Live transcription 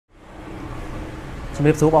ជំ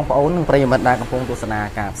រាបសួរបងប្អូននិងប្រិយមិត្តដែលកំពុងទស្សនា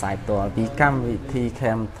ការផ្សាយផ្ទាល់ពីកម្មវិធី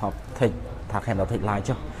Camtoptec ថា Camtoptec Live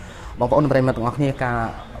ចុះបងប្អូនប្រិយមិត្តទាំងអស់គ្នាការ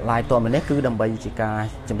live តនេះគឺដើម្បីជាការ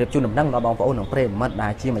ជំរាបជូនដំណឹងដល់បងប្អូននិងប្រិយមិត្តដែ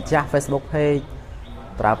លជាម្ចាស់ Facebook page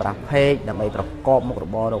ប្រើប្រាស់ page ដើម្បីប្រកបមុខរ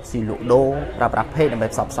បររកស៊ីលក់ដូរប្រើប្រាស់ page ដើម្បី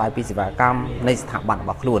ផ្សព្វផ្សាយពីសេវាកម្មនៃស្ថាប័នរប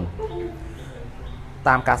ស់ខ្លួន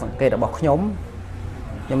តាមការសង្កេតរបស់ខ្ញុំ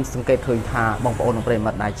សង្កេតឃើញថាបងប្អូននិងប្រិយ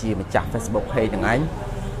មិត្តដែលជាម្ចាស់ Facebook page ទាំងឯង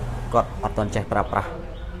គាត់អត់ទាន់ចេះប្រើប្រាស់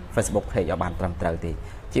Facebook page ឲ្យបានត្រឹមត្រូវទេ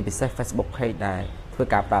ជាពិសេស Facebook page ដែលធ្វើ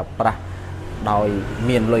ការប្រើប្រាស់ដោយ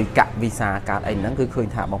មានលុយកាក់វីសាកាតអីហ្នឹងគឺឃើញ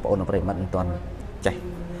ថាបងប្អូននិងប្រិយមិត្តមិនទាន់ចេះ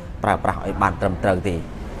ប្រើប្រាស់ឲ្យបានត្រឹមត្រូវទេ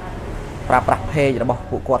ប្រើប្រាស់ page របស់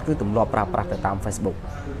ពួកគាត់គឺទម្លាប់ប្រើប្រាស់ទៅតាម Facebook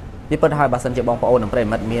និយាយពិតហើយបើសិនជាបងប្អូននិងប្រិយ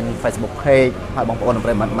មិត្តមាន Facebook page ហើយបងប្អូននិងប្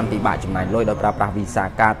រិយមិត្តមិនពិបាកចំណាយលុយដោយប្រើប្រាស់វីសា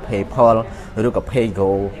កាត PayPal ឬក៏ PayGo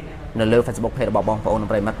នៅលើ Facebook page របស់បងប្អូននិង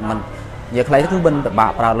ប្រិយមិត្តមិននិយាយខ្លីគឺមិនពិបា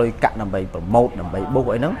កប្រើលុយកាក់ដើម្បីប្រម៉ូទដើម្បីបុក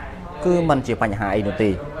អីហ្នឹងគឺมันជាបញ្ហាអីនោះទេ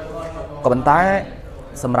ក៏ប៉ុន្តែ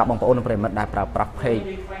សម្រាប់បងប្អូននិងប្រិយមិត្តដែលប្រើប្រាស់ page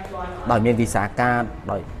ដោយមានវីសាកាត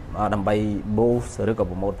ដោយដើម្បី boost ឬក៏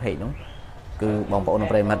ប្រម៉ូទ page ហ្នឹងគឺបងប្អូននិង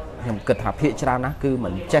ប្រិយមិត្តខ្ញុំគិតថាភាគច្រើនណាស់គឺមិ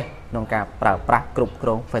នចេះក្នុងការប្រើប្រាស់គ្រប់គ្រ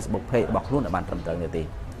ង Facebook page របស់ខ្លួនឲ្យបានត្រឹមត្រូវទេ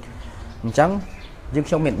អញ្ចឹងយើង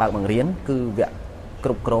ខ្ញុំមានបើកបង្រៀនគឺវគ្គគ្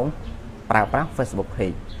រប់គ្រងប្រើប្រាស់ Facebook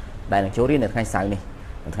page ដែលនឹងចូលរៀននៅថ្ងៃសៅរ៍នេះ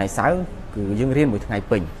ថ្ងៃសៅរ៍គឺយើងរៀនមួយថ្ងៃ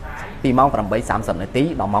ពេញពីម៉ោង 8:30 នាទី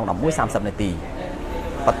ដល់ម៉ោង 11:30 នាទី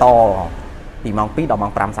បន្តពីម៉ោង 2 ដល់ម៉ោ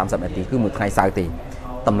ង 5:30 នាទីគឺមួយថ្ងៃសៅរ៍ទេ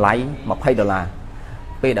តម្លៃ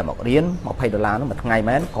$20ពេលដែលមករៀន$20នោះមួយថ្ងៃ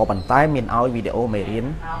មែនក៏ប៉ុន្តែមានឲ្យវីដេអូមេរៀន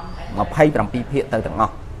27ភាគទៅទាំងអ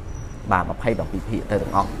ស់បាទ27ភាគទៅ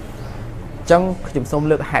ទាំងអស់អញ្ចឹងខ្ញុំសូម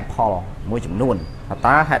លើកហេតុផលមួយចំនួនថា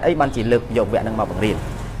តើហេតុអីបានជាលើកយកវគ្គហ្នឹងមកបង្រៀន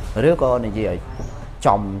ឬក៏និយាយឲ្យ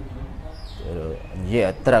ចំនិយាយ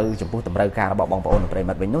ឲ្យត្រូវចំពោះតម្រូវការរបស់បងប្អូននិងប្រិយ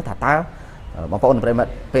មិត្តវិញនោះថាតើបងប្អូននិងប្រិយមិត្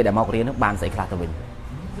តពេលដែលមករៀននោះបានស្អីខ្លះទៅវិញ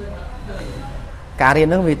ការរៀន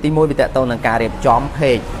នោះវាទី1វាតកតទៅនឹងការរៀបចំ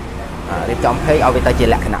page ឲ្យវាទៅជា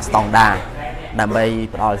លក្ខណៈស្តង់ដារដើម្បី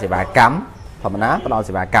ផ្ដល់សេវាកម្មធម្មតាផ្ដល់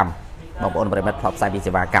សេវាកម្មបងប្អូនប្រិយមិត្តផ្សព្វផ្សាយពី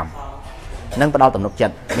សេវាកម្មនិងផ្ដល់ទំនុកចិ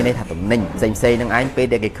ត្តមានន័យថាទំនិញផ្សេងនឹងឯងពេល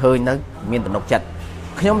ដែលគេឃើញនៅមានទំនុកចិត្ត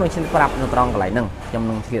ខ្ញុំនឹងឆ្លៀតប្រាប់នៅត្រង់កន្លែងហ្នឹងខ្ញុំ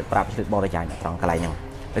នឹងឆ្លៀតប្រាប់ឆ្លៀតបរិយាយនៅត្រង់កន្លែងហ្នឹង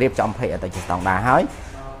រៀបចំ page ឲ្យទៅជាស្តង់ដារហើយ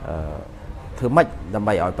ធ្វើម៉េចដើម្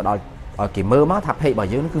បីឲ្យផ្ដល់ឲ្យគេមើលមកថា page របស់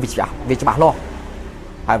យើងគឺវាច្បាស់លាស់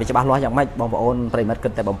ហើយវាច្បាស់លាស់យ៉ាងម៉េចបងប្អូនប្រិយមិត្តគិ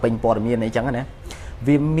តតែបំពេញព័ត៌មានអីចឹងណា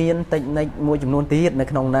វាមានតិចនិចមួយចំនួនទៀតនៅ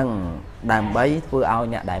ក្នុងហ្នឹងដើម្បីធ្វើឲ្យ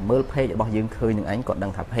អ្នកដែលមើល page របស់យើងឃើញនឹងឯងគាត់ដឹ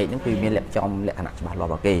ងថា page ហ្នឹងគឺមានលក្ខណៈច្បាស់លាស់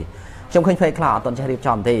របស់គេខ្ញុំឃើញ page ខ្លះអត់ទាន់ចេះរៀប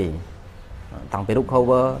ចំទេតាំងពីរូប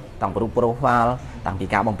cover តាំងពីរូប profile តាំងពី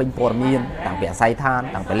ការបំពេញព័ត៌មានតាំងពីអាស័យដ្ឋាន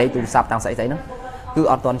តាំងពីលេខទូរស័ព្ទតាំងស្អីហ្នឹងគឺ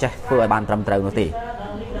អត់ទាន់ចេះធ្វើឲ្យបានត្រឹមត្រូវនោះទេ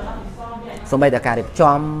សូម្បីតែការរៀប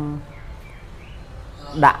ចំ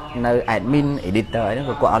ដាក់នៅ admin editor អីហ្នឹង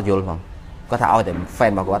ក៏គាត់អត់យល់ផងគាត់ថាឲ្យតែ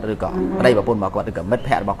fan របស់គាត់ឬក៏ប្តីប្រពន្ធរបស់គាត់ឬក៏មិត្តភ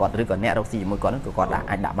ក្តិរបស់គាត់ឬក៏អ្នករកស៊ីជាមួយគាត់ហ្នឹងក៏គាត់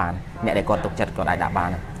អាចដាក់បានអ្នកដែលគាត់ទុកចិត្តគាត់អាចដាក់បាន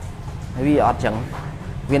ហើយវាអត់ចឹង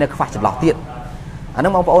វានៅខ្វះចន្លោះទៀតអាហ្នឹ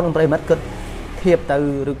ងបងប្អូននិងប្រិយមិត្តគិតធៀបទៅ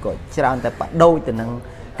ឬក៏ច្រើនតែបដូរទៅនឹង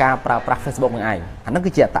ការប្រើប្រាស់ Facebook ហ្នឹងឯងអាហ្នឹង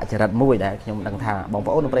គឺជាអត្តចរិតមួយដែលខ្ញុំដឹងថាបង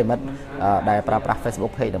ប្អូននិងប្រិយមិត្តដែលប្រើប្រាស់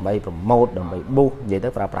Facebook page ដើម្បី promote ដើម្បី boost និយាយទៅ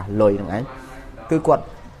ប្រើប្រាស់លុយហ្នឹងឯងគឺគាត់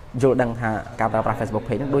យល់ដឹងថាការប្រើប្រាស់ Facebook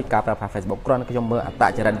page ហ្នឹងដូចការប្រើប្រាស់ Facebook គ្រាន់តែខ្ញុំមើលអត្ត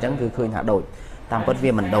ចរិតអញ្ចឹងគឺឃើញថាដូចតាមពិត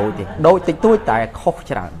វាមិនដូចទេដូចតិចតួចតែខុស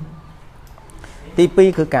ច្រើនទី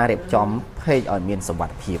2គឺការរៀបចំ page ឲ្យមានសុវ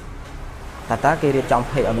ត្ថិភាពតើគេរៀបចំ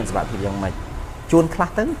page ឲ្យមានសុវត្ថិភាពយ៉ាងម៉េចជួនខ្លះ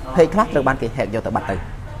ទៅ page ខ្លះត្រូវបានគេ hack យកទៅបាត់ទៅ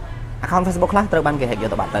account Facebook ខ្លះត្រូវបានគេ hack យក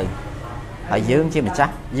ទៅបាត់ទៅហើយយើងជាម្ចា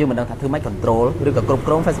ស់យើងមិនដឹងថាធ្វើម៉េច control ឬក៏គ្រប់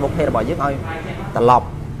គ្រង Facebook page របស់យើងឲ្យត្រឡប់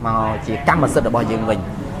មកជាកម្មសិទ្ធិរបស់យើងវិញ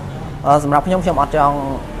សម្រាប់ខ្ញុំអត់ចង់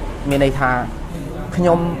មានន័យថាខ្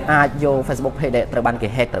ញុំអាចយក Facebook page ដែលត្រូវបានគេ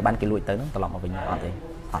hack ត្រូវបានគេលួចទៅហ្នឹងត្រឡប់មកវិញអត់ទេ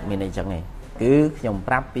អត់មានន័យអញ្ចឹងទេគឺខ្ញុំ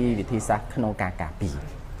ប្រាប់ពីវិធីសាស្ត្រក្នុងការការពារ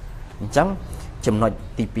អញ្ចឹងចំណុច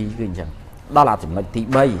ទី2គឺអញ្ចឹងដល់អាចំណុចទី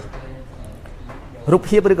3រូប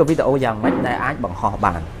ភាពឬក៏វីដេអូយ៉ាងម៉េចដែលអាចបង្ហោះ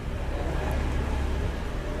បាន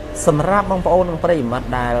សម្រាប់បងប្អូននិងប្រិយមិត្ត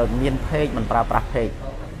ដែលមាន page មិនប្រើប្រាស់ page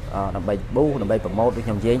ដើម្បី boost ដើម្បី promote ដូចខ្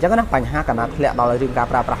ញុំនិយាយអញ្ចឹងណាបញ្ហាកាលណាធ្លាក់ដល់រឿងការ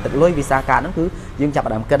ប្រើប្រាស់ទឹកលុយវីសាកាតហ្នឹងគឺយើងចាប់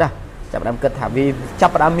ផ្ដើមគិតថាវាចា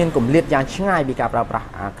ប់ផ្ដើមមានគម្លាតយ៉ាងឆ្ងាយពីការប្រើប្រាស់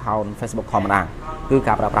account Facebook ធម្មតាគឺ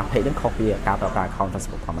ការប្រើប្រាស់ page ហ្នឹងខុសពីការប្រើប្រាស់ account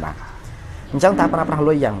Facebook ធម្មតាអញ្ចឹងតើប្រើប្រាស់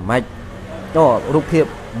លុយយ៉ាងម៉េចរូបភាព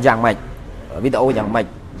យ៉ាងម៉េចវីដេអូយ៉ាងម៉េច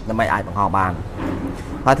ដើម្បីអាចបង្ហោះបាន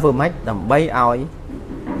ហើយធ្វើម៉េចដើម្បីឲ្យ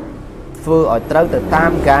ធ្វើឲ្យត្រូវទៅតា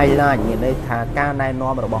ម guideline មានន័យថាការណែ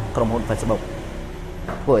នាំរបស់ក្រុមហ៊ុន Facebook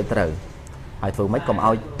ធ្វើឲ្យត្រូវហើយធ្វើម៉េចកុំ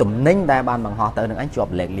ឲ្យទំនិញដែលបានបង្ហោះទៅនឹងឯងជាប់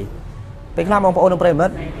blacklist ពេលខ្លះបងប្អូននិងប្រិយមិ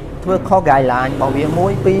ត្ត ធ្វើខុស guideline របស់វា1 2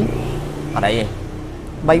អត់អីទេ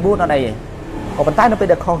3 4អត់អីទេក៏ប៉ុន្តែនៅពេល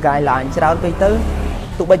ដែលខុស guideline ច្រើនពេកទៅ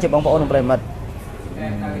ទោះបីជាបងប្អូននិងប្រិមិត្ត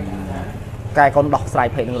កែកូនដោះស្រាយ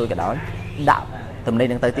page នឹងរួចក៏ដោយដាក់ទំនេរ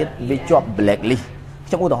នឹងទៅទៀតវាជាប់ blacklist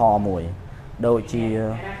ខ្ញុំឧទាហរណ៍មួយដូចជា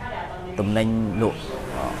ទំនិញលក់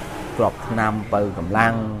ក្របថ្នាំបើកម្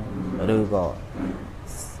លាំងឬក៏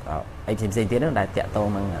អីផ្សេងៗទៀតហ្នឹងដែលតាក់ទង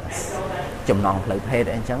នឹងចំណងផ្លូវភេទ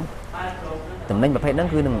អីចឹងតំណែងប្រភេទហ្នឹង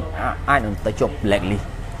គឺនឹងអាចនឹងទៅជាប់ blacklist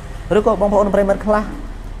ឬក៏បងប្អូនប្រិមិត្តខ្លះ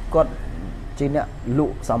គាត់ជាអ្នកល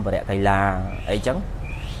ក់សម្ភារៈកីឡាអីចឹង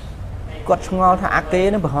គាត់ឆ្ងល់ថាអាគេ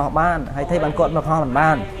នឹងបង្ហោះបានហើយthấyបានគាត់មកបង្ហោះមិន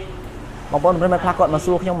បានបងប្អូនប្រិមិត្តខ្លះគាត់មក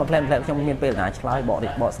សួរខ្ញុំមកផ្លែនខ្ញុំមានពេលណាឆ្លើយបក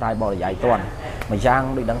ស្រាយបករយ័យទាន់មួយយ៉ាង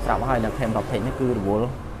ដូចដឹងស្រាប់ហើយនៅ Camtoptec នេះគឺរវល់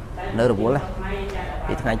នៅរវល់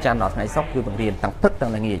ពីថ្ងៃច័ន្ទដល់ថ្ងៃសុក្រគឺបង្រៀនតាំងព្រឹកតាំ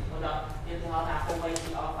ងល្ងាច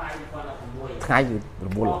ថ្ងៃគឺរ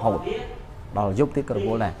វល់រហូតដល់យប់ទៀតក៏រវ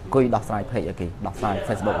ល់ដែរអង្គុយដោះស្រាយ page ឲ្យគេដោះស្រាយ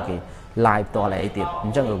Facebook ឲ្យគេ live ផ្ទាល់អីទៀតអ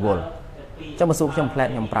ញ្ចឹងរវល់អញ្ចឹងមកសួរខ្ញុំផ្លែត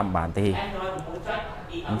ខ្ញុំ5បានទេ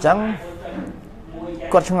អញ្ចឹង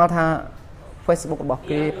គាត់ឆ្ងល់ថា Facebook របស់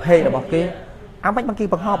គេ page របស់គេអាមិនបានគេ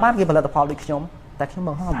បង្ហោះបានគេផលិតផលដូចខ្ញុំតែខ្ញុំ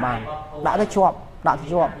បង្ហោះមិនបានដាក់ទៅជាប់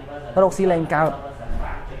រកស៊ីលែងកើត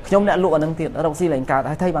ខ្ញុំអ្នកលក់អានឹងទៀតរកស៊ីលែងកើត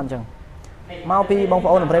ហើយthấyបានអញ្ចឹងមកពីបងប្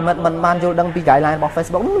អូនប្រិមិត្តមិនបានយល់ដឹងពី guideline របស់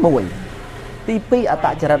Facebook នោះមួយទី2អត្ត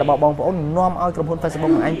ចរិតរបស់បងប្អូននាំឲ្យក្រុមហ៊ុន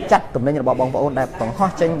Facebook ឯងចាត់តំណែងរបស់បងប្អូនដែលបង្ហោះ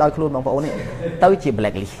ចេញដោយខ្លួនបងប្អូននេះទៅជា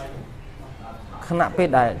blacklist ខណៈពេល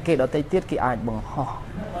ដែលគេដទៃទៀតគេអាចបង្ហោះ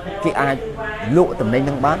គេអាចលក់តំណែង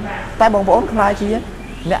នឹងបានតែបងប្អូនខ្លាចជា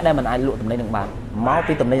អ្នកដែលមិនអាចលក់តំណែងនឹងបានមក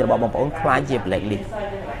ពីតំណែងរបស់បងប្អូនខ្លាចជា blacklist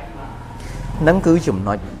នឹងគឺចំ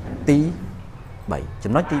ណុចទី3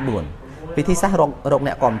ចំណុចទី4វិធីសាស្ត្ររក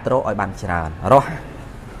អ្នកគ្រប់គ្រងឲ្យបានច្រើនរស់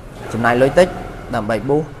ចំណាយលុយតិចដើម្បី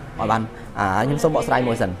ប៊ូសឲ្យបានខ្ញុំសូមបកស្រាយ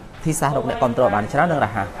មួយសិនវិធីសាស្ត្ររកអ្នកគ្រប់គ្រងឲ្យបានច្រើននិងរ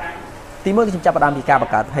ហ័សទី1គឺខ្ញុំចាប់ផ្ដើមពីការប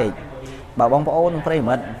ង្កើត page បើបងប្អូននិងប្រិយ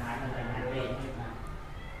មិត្ត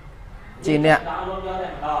ជាអ្នក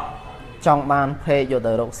ចង់បាន page យក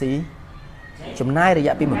ទៅរកស៊ីចំណាយរ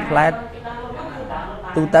យៈពី1ផ្លែត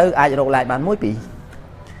ទូទៅអាចរកឡាយបាន1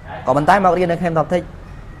 2ក៏ប៉ុន្តែមករៀននៅ Camtoptec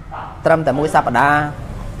ត្រឹមតែ1សប្តា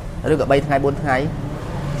ហ៍ឬក៏3ថ្ងៃ4ថ្ងៃ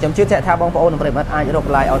ខ្ញុំជឿជាក់ថាបងប្អូននិងប្រិយមិត្តអាចរក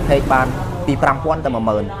ឡាយឲ្យ page បានពី5000ទៅ10000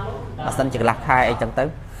បើសិនជាកន្លះខែអីចឹងទៅ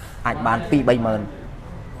អាចបាន2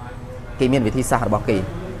 30000គេមានវិធីសាស្ត្ររបស់គេ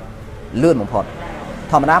លឿនបំផុត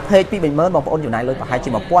ធម្មតា page 2 30000បងប្អូនចំណាយលុយប្រហែលជា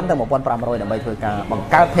1000ទៅ1500ដើម្បីធ្វើការបង្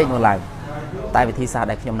កើត page នោះឡើងតែវិធីសាស្ត្រ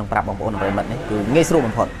ដែលខ្ញុំនឹងប្រាប់បងប្អូននិងប្រិយមិត្តនេះគឺងាយស្រួល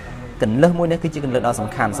បំផុតកន្លឹះមួយនេះគឺជាកន្លឹះដ៏សំ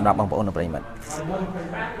ខាន់សម្រាប់បងប្អូននិងប្រិយមិត្ត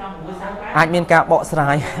អាចមានការបកស្រា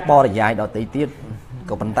យបរិយាយដទៃទៀត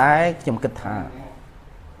ក៏ប៉ុន្តែខ្ញុំគិតថា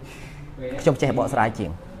ខ្ញុំចេះបកស្រាយជា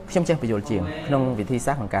ងខ្ញុំចេះបញ្យល់ជាងក្នុងវិធី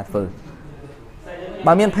សាស្ត្រក្នុងការធ្វើ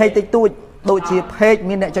បើមាន page តិចតួចដូចជា page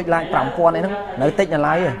មានអ្នកចុច like 5000អីហ្នឹងនៅតិចនៅ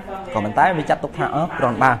ឡើយក៏ប៉ុន្តែវាចាត់ទុកថាគ្រា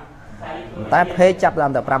ន់បើតែ page ចាប់តា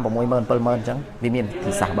មតែ5 60000 70000អញ្ចឹងវាមានវិ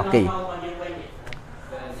ធីសាស្ត្ររបស់គេ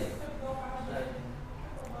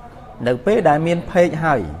នៅពេលដែលមាន page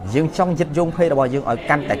ហើយយើងចង់យិតយង page របស់យើងឲ្យ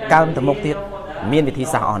កាន់តែកើនទៅមុខទៀតមានវិធី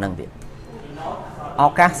សាស្ត្រអស់ហ្នឹងទៀតឱ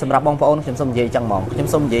កាសសម្រាប់បងប្អូនខ្ញុំសូមនិយាយចឹងហ្មងខ្ញុំ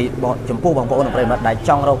សូមនិយាយចំពោះបងប្អូនប្រិយមិត្តដែលច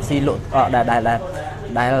ង់រកស៊ីលក់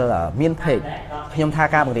ដែលមាន page ខ្ញុំថា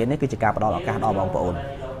ការបង្រៀននេះគឺជាការផ្ដល់ឱកាសដល់បងប្អូន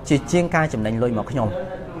ជាជាងការចំណេញលុយមកខ្ញុំ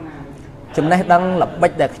ចំណេះដឹងល្បិ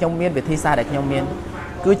ចដែលខ្ញុំមានវិធីសាស្ត្រដែលខ្ញុំមាន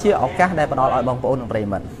គឺជាឱកាសដែលផ្ដល់ឲ្យបងប្អូននិងប្រិយ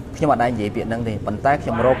មិត្តខ្ញុំអត់ដែរនិយាយពាក្យហ្នឹងទេប៉ុន្តែខ្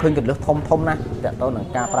ញុំរកឃើញកន្លឹះធំណាស់ទាក់ទងនឹង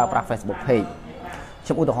ការប្រើប្រាស់ Facebook page ខ្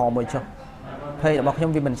ញុំឧទាហរណ៍មួយចុះ page របស់ខ្ញុំ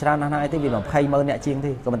វាមិនច្រើនណាស់ណាស់ទេវា200,000អ្នកជាង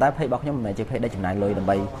ទេក៏ប៉ុន្តែ page របស់ខ្ញុំមិនមែនជា page ដែលចំណាយលុយដើម្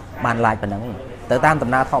បីបាន like ប៉ុណ្ណឹងទេទៅតាមដំ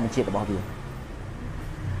ណើរធម្មជាតិរបស់វា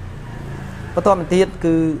បន្ទាប់មកទៀត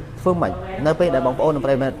គឺធ្វើម៉េចនៅពេលដែលបងប្អូននិងប្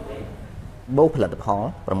រិយមិត្តបូផលិតផល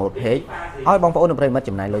ប្រម៉ូទ page ឲ្យបងប្អូននិងប្រិយមិត្ត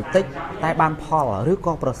ចំណាយលុយតិចតែបានផលឬ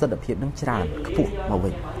ក៏ប្រសិទ្ធភាពនឹងច្រើនខ្ពស់មកវិ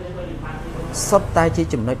ញសុទ្ធតែជា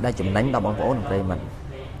ចំណុចដែលចំណេញដល់បងប្អូននិងប្រិយមិត្ត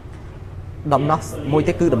ដំណោះមួយ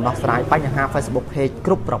ទៀតគឺដំណោះស្រាយបញ្ហា Facebook page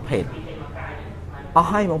គ្រប់ប្រភេទអស់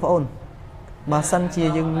ហើយបងប្អូនបើសិនជា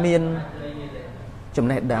យើងមានចំ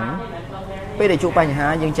ណេះដឹងពេលដែលជួបបញ្ហា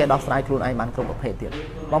យើងចេះដោះស្រាយខ្លួនឯងបានគ្រប់ប្រភេទទៀត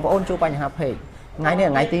បងប្អូនជួបបញ្ហា page ថ្ងៃនេះ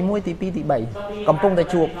ថ្ងៃទី1ទី2ទី3កំពុងតែ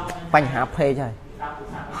ជួបបញ្ហា page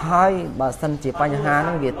ហើយបើសិនជាបញ្ហាហ្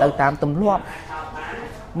នឹងវាទៅតាមទម្លាប់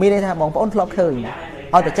មានន័យថាបងប្អូនធ្លាប់ឃើញ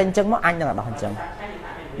ឲ្យតែចេញចឹងមកអញនឹងដោះអញ្ចឹង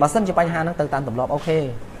បើសិនជាបញ្ហាហ្នឹងទៅតាមទម្លាប់អូខេ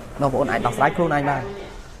បងប្អូនអាចដោះស្រាយខ្លួនឯងបាន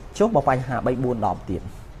ចុះបើបញ្ហា3 4 10ទៀត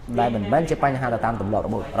ដែលមិនមែនជាបញ្ហាទៅតាមទម្លាប់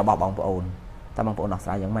របស់បងប្អូនតែបងប្អូនដោះស្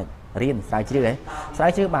រាយយ៉ាងម៉េចរៀនស្រាវជ្រាវស្រាវ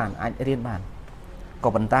ជ្រាវបានអាចរៀនបានក៏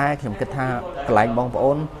ប៉ុន្តែខ្ញុំគិតថាកន្លែងបងប្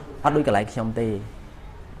អូនអត់ដូចកន្លែងខ្ញុំទេ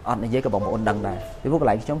អត់និយាយក៏បងប្អូនដឹងដែរពីព្រោះកន្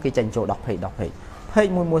លែងខ្ញុំគេចេញចូលដោះ page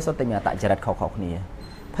page មួយសុទ្ធតែមានអត្តចរិតខុសៗគ្នា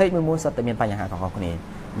page មួយសុទ្ធតែមានបញ្ហាខុសៗគ្នា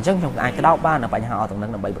អញ្ចឹងខ្ញុំអាចក្តោបបាននៅបញ្ហាអត់ទាំងនឹ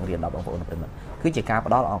ងដើម្បីបង្រៀនដល់បងប្អូនប្រិមិត្តគឺជាការ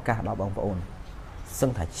ផ្ដល់ឱកាសដល់បងប្អូនសឹ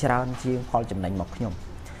ងថាច្រើនជាងផលចំណេញមកខ្ញុំ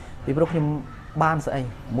ពីព្រោះខ្ញុំបានស្អី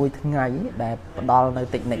មួយថ្ងៃដែលផ្ដល់នៅ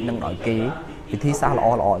តិចនិចនឹងឲ្យគេវិធីសាស្ត្រល្អ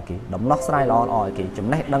ឲ្យគេដំណោះស្រាយល្អឲ្យគេចំ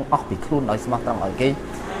ណេះដឹងអស់ពីខ្លួនដោយស្មោះត្រង់ឲ្យគេ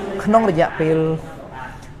ក្នុងរយៈពេល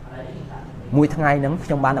មួយថ្ងៃហ្នឹងខ្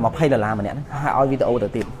ញុំបានតែ$20ម្នាក់ហ្នឹងហើយឲ្យវីដេអូទៅ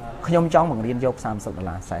ទៀតខ្ញុំចង់បង្រៀនយក$30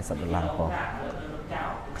 $40ផង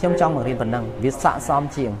ខ្ញុំចង់បង្រៀនប៉ុណ្ណឹងវាស័ក្តិសម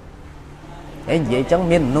ជាងនិយាយអញ្ចឹង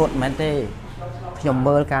មាននូតមែនទេខ្ញុំ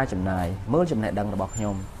មើលការចំណាយមើលចំណេះដឹងរបស់ខ្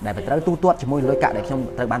ញុំដែលត្រូវទូទាត់ជាមួយលុយកាក់ដែលខ្ញុំ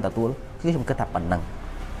ត្រូវបានទទួលគឺខ្ញុំគិតថាប៉ុណ្ណឹង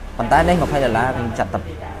ប៉ុន្តែនេះ$20ខ្ញុំចាត់តែ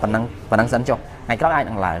ប៉ុណ្ណឹងសិនចុះថ្ងៃក្រោយអាច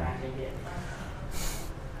នឹងឡើង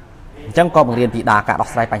អញ្ចឹងក៏បង្រៀនពីការដោះ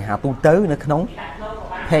ស្រាយបញ្ហាទូទៅនៅក្នុង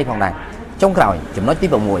page ផងដែរចុងក្រោយចំណុចទី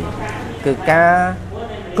6គឺការ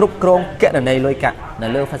គ្រប់គ្រងគណនីលុយកាក់នៅ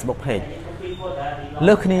លើ Facebook page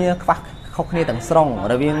លើគ្នាខ្វះខុសគ្នាទាំងស្រុង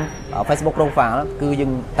រវាង Facebook profile គឺយើ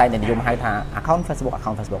ងតែនិយមហៅថា account Facebook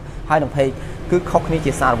ហើយនឹង page គឺខុសគ្នា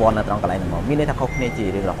ជាសារវ័ននៅត្រង់កន្លែងហ្នឹងមកមានន័យថាខុសគ្នាជា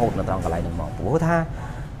រៀងរហូតនៅត្រង់កន្លែងហ្នឹងមកព្រោះថា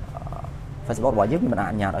Facebook របស់យើងមិន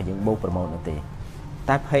អនុញ្ញាតឲ្យយើងបូកប្រម៉ូទនោះទេ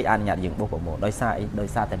តែ page អនុញ្ញាតយើងបូកប្រម៉ូទដោយសា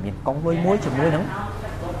រតែមានកងលុយមួយជាមួយនឹង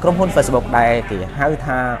ក្រុមហ៊ុន Facebook ដែលគេហៅ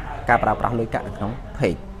ថាការប្រើប្រាស់លុយកាក់នៅក្នុង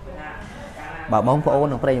page បើបងប្អូន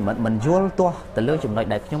និងប្រិយមិត្តមិនយល់ទាស់ទៅលើចំណុច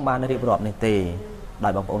ដែលខ្ញុំបានរៀបរាប់នេះទេដោ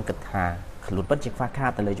យបងប្អូនគិតថាខ្លួនពិតជាខ្វះខា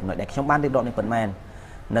តទៅលើចំណុចដែលខ្ញុំបានរៀបរាប់នេះពិតមែន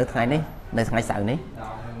នៅថ្ងៃនេះនៅថ្ងៃសៅរ៍នេះ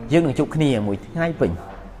យើងនឹងជួបគ្នាមួយថ្ងៃពេញ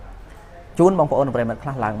ជួនបងប្អូននិងប្រិយមិត្តខ្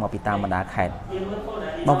លះឡើងមកពីតាមបណ្ដាខេត្ត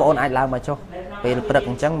បងប្អូនអាចឡើងមកចុះពេលព្រឹក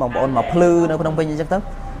អញ្ចឹងបងប្អូនមកភ្លឺនៅក្នុងពេញអញ្ចឹងទៅ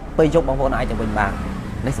ពេលយប់បងប្អូនអាចទៅវិញបាន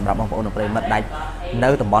នេះសម្រាប់បងប្អូននិងប្រិយមិត្តដែលនៅ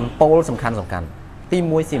តំបន់ប៉ូលសំខាន់ទី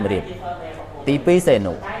1សៀមរាបទី2សេ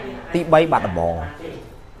នុទី3បាត់ដំបង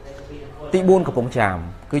ទី4កំពង់ចាម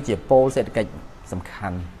គឺជាប៉ូលសេដ្ឋកិច្ចសំខា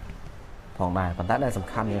ន់ផងដែរប៉ុន្តែដែលសំ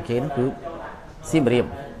ខាន់ជាងគេនោះគឺសៀមរាប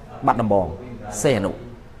បាត់ដំបងសេនុ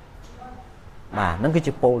បាទហ្នឹងគឺ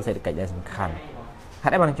ជាប៉ូលសេដ្ឋកិច្ចដែលសំខាន់ហេ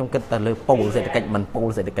តុអីបានខ្ញុំគិតទៅលើប៉ូលសេដ្ឋកិច្ចមិនប៉ូល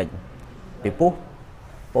សេដ្ឋកិច្ចពីព្រោះ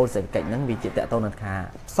ប៉ូលសេដ្ឋកិច្ចហ្នឹងវាជាតកតនឹងថា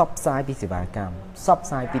ផ្សព្វផ្សាយពីសេវាកម្មផ្សព្វផ្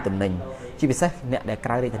សាយពីទំនិញជាពិសេសអ្នកដែលក្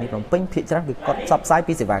រៅរាជធានីភ្នំពេញភាគច្រើនគឺគាត់ផ្សព្វផ្សាយ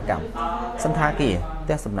ពីសេវាកម្មសន្តាគារផ្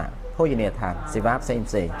ទះសំណាក់ភោជនីយដ្ឋានសេវាផ្សេង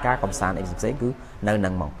ការកំសាន្តអីផ្សេងគឺនៅនឹ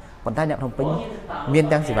ងមកប៉ុន្តែអ្នកភ្នំពេញមាន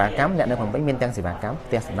ទាំងសេវាកម្មអ្នកនៅភ្នំពេញមានទាំងសេវាកម្ម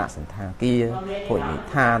ផ្ទះសំណាក់សន្តាគារភោជនីយ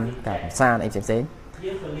ដ្ឋានការកំសាន្តអីផ្សេង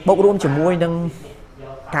បូករួមជាមួយនឹង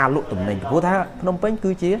ការលក់ទំនិញព្រោះថាភ្នំពេញ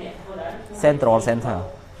គឺជា Central Center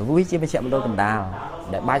វាជាមជ្ឈមណ្ឌលកណ្ដាល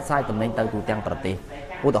ដែលបាច់ផ្សាយទំនិញទៅទូទាំងប្រទេស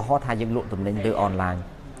ឧទាហរណ៍ថាយើងលក់ទំនិញលើអនឡាញ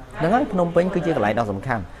ហ្នឹងហើយភ្នំពេញគឺជាកន្លែងដ៏សំ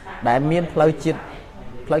ខាន់ដែលមានផ្លូវជាតិ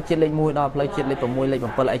លេខ1ដល់ផ្លូវជាតិលេខ6លេខ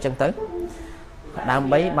7អីចឹងទៅដើម្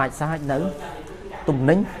បីបាច់ផ្សាយនៅទំ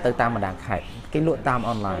និញទៅតាមបណ្ដាខេត្តគេលក់តាម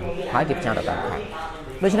អនឡាញហើយគេផ្សាយទៅតាមខេត្ត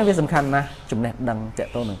ដូច្នេះវាសំខាន់ណាស់ចំណេះដឹងទា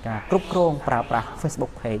ក់ទងនឹងការគ្រប់គ្រងប្រើប្រាស់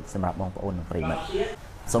Facebook page សម្រាប់បងប្អូននិងប្រិយមិត្ត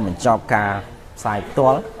សូមបញ្ចប់ការផ្សាយផ្ទា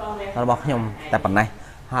ល់របស់ខ្ញុំតែប៉ុណ្ណេះ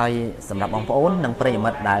ហើយសម្រាប់បងប្អូននិងប្រិយមិ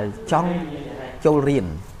ត្តដែលចង់ចូលរៀន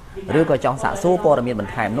ឬក៏ចង់សាកសួរព័ត៌មានប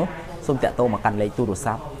ន្ថែមនោះសូមតាក់ទងមកកាន់លេខទូរ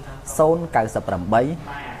ស័ព្ទ098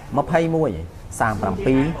 21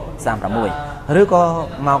 37 36ឬក៏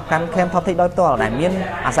មកកាន់ Camtoptec ដោយផ្ទាល់ដែលមាន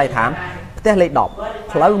អាស័យដ្ឋានផ្ទះលេខ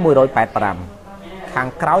10ផ្លូវ185ខាង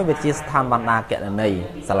ក្រោយវិទ្យាស្ថានបណ្ដាគណនេយ្យ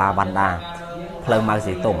សាលាបណ្ដាផ្លូវម៉ៅ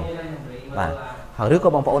សេតុងបាទហើយឬក៏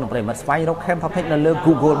បងប្អូនប្រិយមិត្តស្វែងរក Camtoptec នៅលើ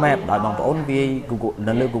Google Map ដោយបងប្អូនវាយ Google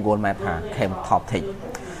នៅលើ Google Map ថា Camtoptec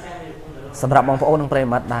សម្រាប់បងប្អូននិងប្រិយ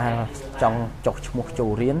មិត្តដែលចង់ចុះឈ្មោះចូ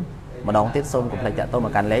លរៀនម្ដងទៀតសូមកុំភ្លេចតាក់ទងម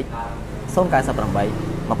កកាន់លេខ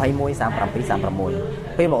098 21 37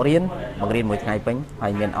 36ពេលមករៀនបង្រៀនមួយថ្ងៃពេញហើ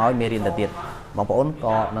យមានឲ្យមេរៀនទៅទៀតបងប្អូន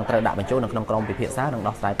ក៏នឹងត្រូវដាក់បញ្ចូលនៅក្នុងក្រុមពិភាក្សានិង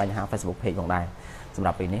ដោះស្រាយបញ្ហា Facebook page ផងដែរសម្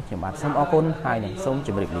រាប់ពេលនេះខ្ញុំបាទសូមអរគុណហើយនឹងសូមជ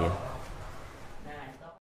ម្រាបលា